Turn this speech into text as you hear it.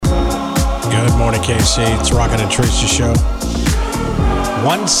Good morning, KC. It's Rocket and Teresa show.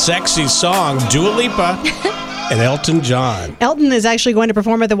 One sexy song, Dua Lipa and Elton John. Elton is actually going to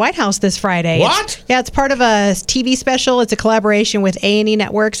perform at the White House this Friday. What? It's part of a TV special. It's a collaboration with A&E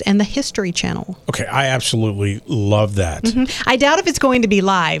Networks and the History Channel. Okay, I absolutely love that. Mm-hmm. I doubt if it's going to be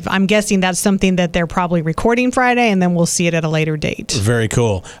live. I'm guessing that's something that they're probably recording Friday, and then we'll see it at a later date. Very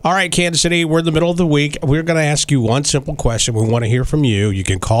cool. All right, Kansas City, we're in the middle of the week. We're going to ask you one simple question. We want to hear from you. You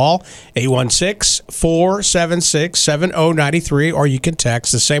can call 816-476-7093, or you can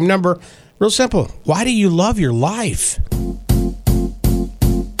text the same number. Real simple. Why do you love your life?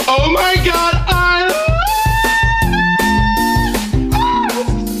 Oh my God,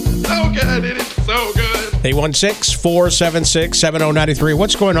 so good. It is so good. 816-476-7093.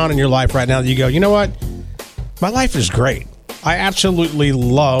 What's going on in your life right now that you go, you know what? My life is great. I absolutely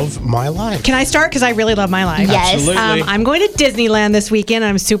love my life. Can I start? Because I really love my life. Yes. Absolutely. I'm going to Disneyland this weekend.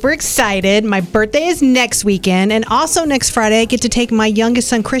 I'm super excited. My birthday is next weekend. And also next Friday, I get to take my youngest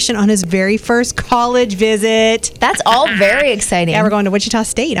son, Christian, on his very first college visit. That's all very exciting. Yeah, we're going to Wichita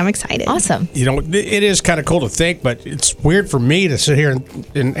State. I'm excited. Awesome. You know, it is kind of cool to think, but it's weird for me to sit here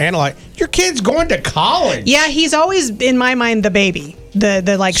and analyze. Your kid's going to college. Yeah, he's always, in my mind, the baby.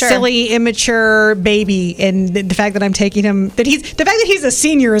 The like Sure. silly, immature baby. And the fact that I'm taking him, the fact that he's a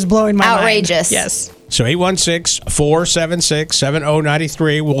senior is blowing my mind. Outrageous. Yes. So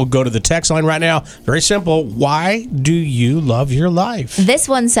 816-476-7093. We'll go to the text line right now. Very simple. Why do you love your life? This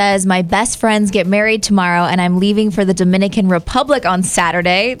one says, my best friends get married tomorrow and I'm leaving for the Dominican Republic on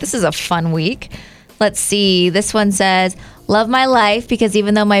Saturday. This is a fun week. Let's see. This one says, love my life because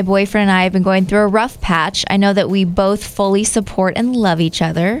even though my boyfriend and I have been going through a rough patch, I know that we both fully support and love each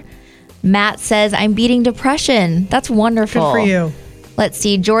other. Matt says, I'm beating depression. That's wonderful. Good for you. Let's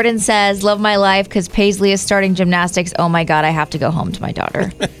see. Jordan says, love my life because Paisley is starting gymnastics. Oh my God, I have to go home to my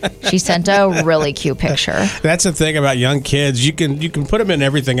daughter. She sent a really cute picture. That's the thing about young kids. You can put them in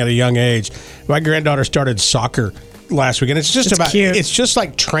everything at a young age. My granddaughter started soccer last week, and it's cute. It's just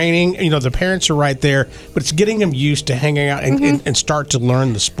like training. You know, the parents are right there, but it's getting them used to hanging out and start to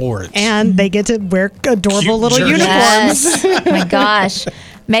learn the sports. And they get to wear adorable Cute little jerseys. uniforms. Yes. Oh my gosh.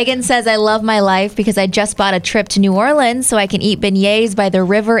 Megan says, I love my life because I just bought a trip to New Orleans so I can eat beignets by the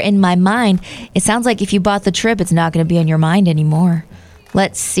river in my mind. It sounds like if you bought the trip, it's not going to be on your mind anymore.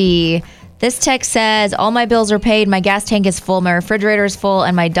 Let's see. This text says, all my bills are paid, my gas tank is full, my refrigerator is full,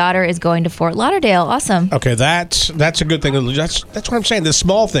 and my daughter is going to Fort Lauderdale. Awesome. Okay, that's a good thing. That's what I'm saying. The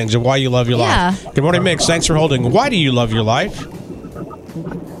small things of why you love your life. Yeah. Good morning, Mix. Thanks for holding. Why do you love your life?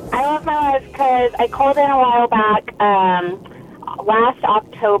 I love my life because I called in a while back, last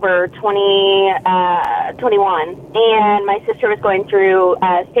October 2021, and my sister was going through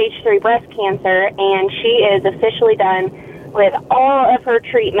stage 3 breast cancer, and she is officially done with all of her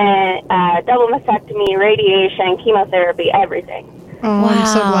treatment, double mastectomy, radiation, chemotherapy, everything. Oh, I'm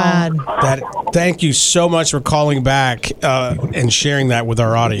so glad. Thank you so much for calling back and sharing that with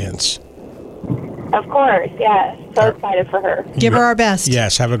our audience. Of course, yes. So excited for her. Give her our best.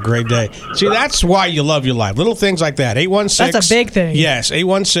 Yes, have a great day. See, that's why you love your life. Little things like that. 816. That's a big thing. Yes,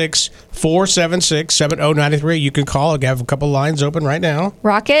 816-476-7093. You can call. I have a couple lines open right now.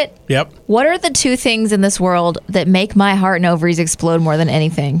 Rocket, Yep. what are the two things in this world that make my heart and ovaries explode more than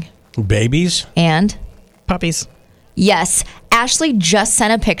anything? Babies. And? Puppies. Yes. Ashley just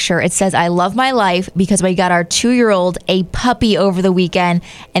sent a picture. It says, I love my life because we got our 2-year-old a puppy over the weekend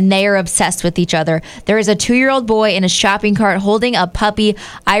and they are obsessed with each other. There is a 2-year-old boy in a shopping cart holding a puppy.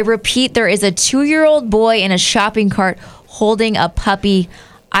 I repeat, there is a 2-year-old boy in a shopping cart holding a puppy.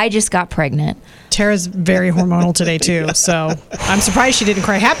 I just got pregnant. Tara's very hormonal today, too. So I'm surprised she didn't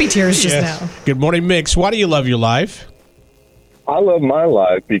cry happy tears just now. Good morning, Mix. Why do you love your life? I love my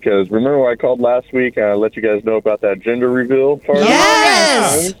life because remember when I called last week and I let you guys know about that gender reveal party?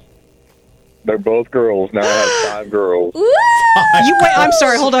 Yes! They're both girls. Now I have 5 girls. Wait, I'm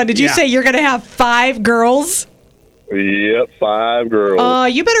sorry. Hold on. Did you say you're going to have 5 girls? Yep, 5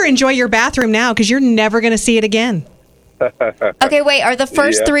 girls. You better enjoy your bathroom now because you're never going to see it again. Okay, wait. Are the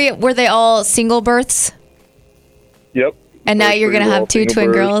first 3, were they all single births? Yep. And now First you're 3 going to were have all 2 single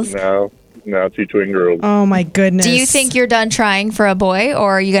twin births. girls? Now 2 twin girls. Oh, my goodness. Do you think you're done trying for a boy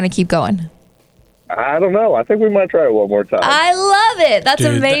or are you going to keep going? I don't know. I think we might try it one more time. I love it. That's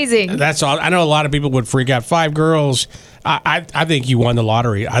Dude, amazing. That's all. I know a lot of people would freak out. 5 girls. I think you won the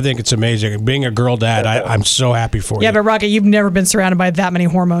lottery. I think it's amazing. Being a girl dad, I'm so happy for you. Yeah, but Rocket, you've never been surrounded by that many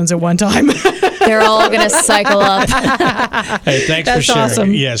hormones at one time. They're all going to cycle up. Hey, thanks for That's sharing.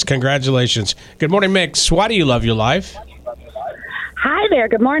 awesome. Yes, congratulations. Good morning, Mix. Why do you love your life? Hi there.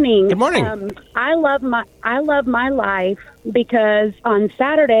 Good morning. Good morning. I love my life because on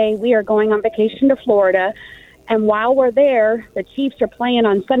Saturday we are going on vacation to Florida. And while we're there, the Chiefs are playing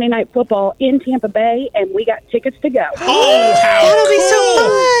on Sunday Night Football in Tampa Bay, and we got tickets to go. Oh,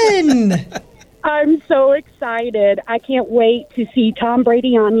 That'll be so fun. I'm so excited. I can't wait to see Tom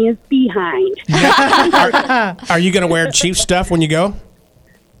Brady on his behind. Are you going to wear Chief stuff when you go?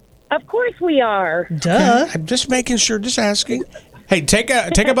 Of course we are. Duh. I'm just making sure, just asking. Hey, take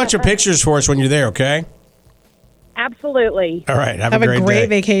a bunch of pictures for us when you're there, okay? Absolutely. All right, have Have a a great great day.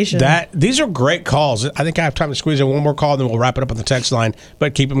 vacation. These are great calls. I think I have time to squeeze in one more call, then we'll wrap it up on the text line,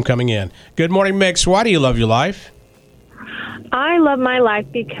 but keep them coming in. Good morning, Mix. Why do you love your life? I love my life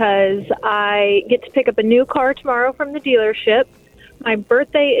because I get to pick up a new car tomorrow from the dealership. My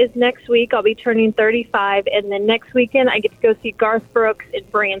birthday is next week. I'll be turning 35, and then next weekend I get to go see Garth Brooks in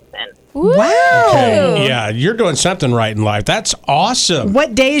Branson. Wow. Okay. Yeah, you're doing something right in life. That's awesome.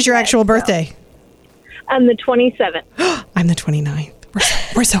 What day is your actual birthday? I'm the 27th. I'm the 29th.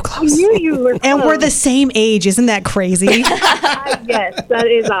 We're so close. I knew you were And we're close. the same age. Isn't that crazy? Yes, that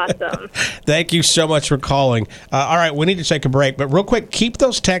is awesome. Thank you so much for calling. All right, we need to take a break, but real quick, keep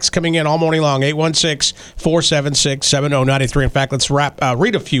those texts coming in all morning long, 816-476-7093. In fact, let's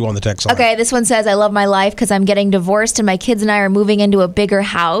read a few on the text line. Okay, this one says, I love my life because I'm getting divorced and my kids and I are moving into a bigger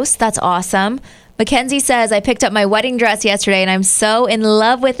house. That's awesome. Mackenzie says, I picked up my wedding dress yesterday and I'm so in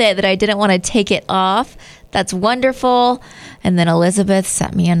love with it that I didn't want to take it off. That's wonderful. And then Elizabeth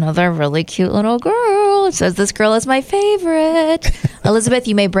sent me another really cute little girl. It says, this girl is my favorite. Elizabeth,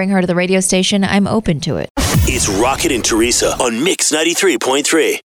 you may bring her to the radio station. I'm open to it. It's Rocket and Teresa on Mix 93.3.